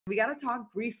We got to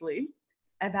talk briefly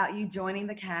about you joining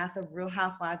the cast of Real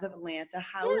Housewives of Atlanta.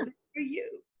 How is Yeah. it for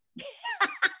you?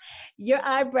 Your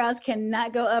eyebrows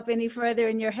cannot go up any further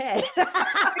in your head.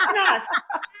 Nuts.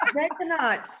 They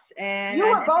nuts. And You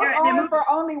were both they're on for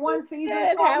only one season.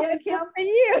 Good. How was Claudia and it Kim. for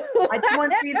you? I did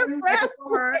one season Eyebrows.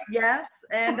 before, yes.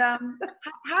 And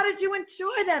how did you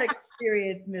enjoy that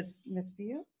experience, Miss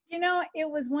Fields? You know, it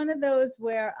was one of those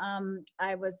where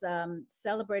I was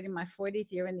celebrating my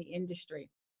 40th year in the industry.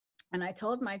 And I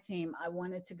told my team I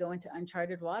wanted to go into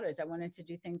uncharted waters. I wanted to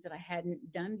do things that I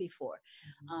hadn't done before,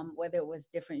 whether it was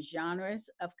different genres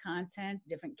of content,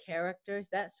 different characters,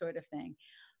 that sort of thing.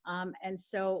 And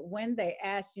so when they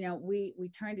asked, you know, we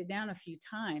turned it down a few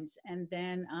times. And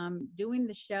then doing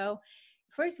the show,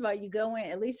 first of all, you go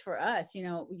in, at least for us, you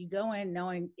know, you go in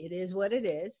knowing it is what it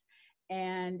is.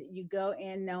 And you go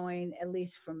in knowing, at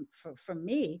least for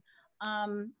me,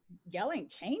 y'all ain't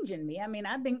changing me. I mean,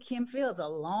 I've been Kim Fields a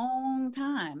long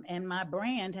time, and my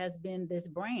brand has been this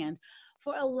brand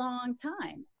for a long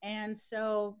time. And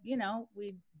so, you know,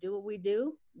 we do what we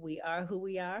do. We are who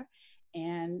we are,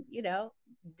 and you know,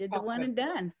 did the one and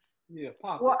done. Yeah,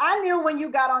 pop. Well, I knew when you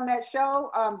got on that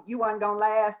show, you weren't gonna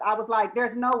last. I was like,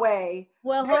 "There's no way."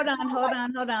 Well, hold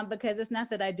on, because it's not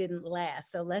that I didn't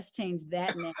last. So let's change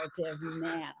that narrative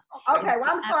now. Okay, well,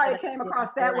 I'm sorry it came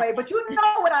across that way, but you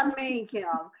know what I mean, Kim.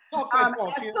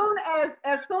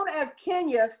 As soon as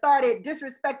Kenya started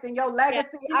disrespecting your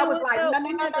legacy, I was like,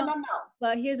 no.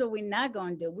 Well, here's what we're not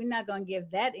going to do. We're not going to give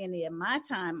that any of my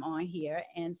time on here.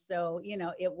 And so, you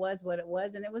know, it was what it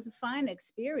was, and it was a fine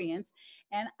experience.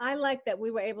 And I like that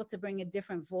we were able to bring a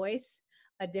different voice,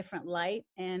 a different light,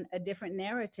 and a different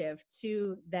narrative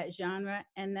to that genre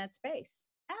and that space.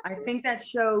 Absolutely. I think that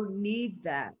show needs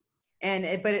that.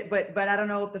 And but I don't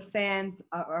know if the fans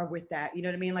are with that. You know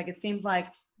what I mean? Like, it seems like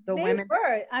the women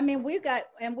were. I mean, we got,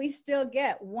 and we still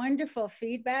get wonderful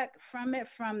feedback from it,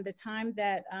 from the time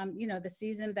that you know, the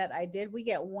season that I did. We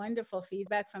get wonderful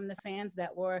feedback from the fans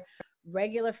that were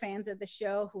regular fans of the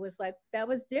show, who was like, that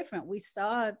was different. We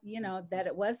saw, you know, that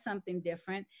it was something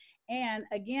different. And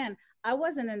again, I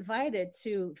wasn't invited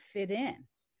to fit in.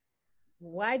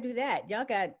 Why do that? Y'all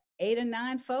got 8 or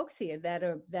 9 folks here that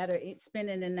are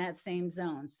spinning in that same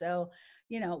zone. So,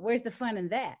 you know, where's the fun in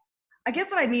that? I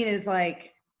guess what I mean is,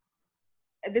 like,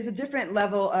 there's a different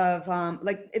level of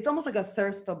like, it's almost like a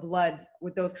thirst for blood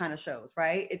with those kind of shows,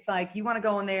 right? It's like you want to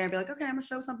go in there and be like, okay, I'm gonna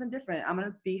show something different. I'm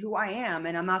gonna be who I am,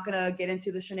 and I'm not gonna get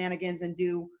into the shenanigans and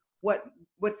do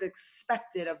what's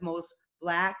expected of most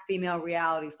Black female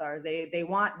reality stars. They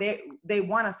want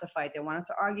us to fight. They want us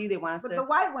to argue. They want us But to. the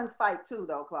white ones fight too,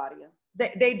 though, Claudia.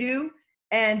 They do,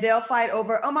 and they'll fight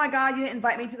over, oh my God, you didn't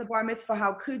invite me to the bar mitzvah.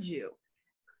 How could you?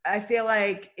 I feel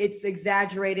like it's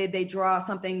exaggerated. They draw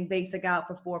something basic out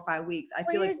for 4 or 5 weeks.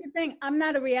 Here's the thing. I'm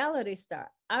not a reality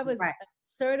star. I was Right. a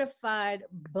certified,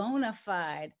 bona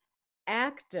fide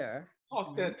actor.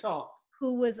 Talk that talk.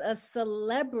 Who was a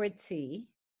celebrity,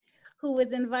 who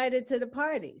was invited to the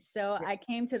party. So I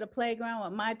came to the playground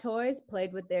with my toys,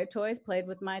 played with their toys, played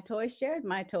with my toys, shared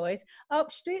my toys. Oh,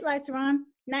 street lights are on.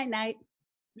 Night, night.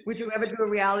 Would you ever do a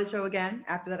reality show again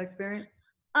after that experience?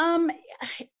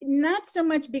 Not so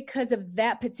much because of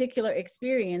that particular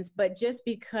experience, but just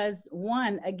because,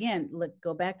 one, again,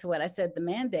 go back to what I said, the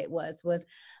mandate was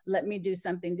let me do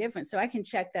something different. So I can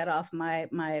check that off my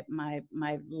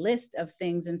list of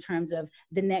things in terms of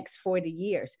the next 40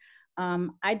 years.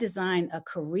 I design a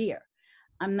career.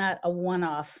 I'm not a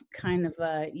one-off kind of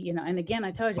you know, and again,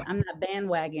 I told you, I'm not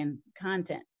bandwagon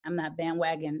content. I'm not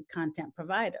bandwagon content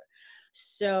provider.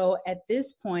 So at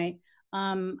this point,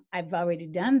 I've already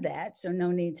done that, so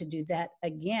no need to do that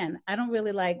again. I don't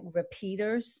really like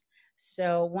repeaters.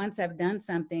 So once I've done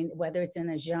something, whether it's in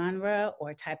a genre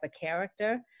or type of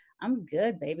character, I'm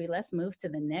good, baby. Let's move to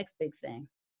the next big thing.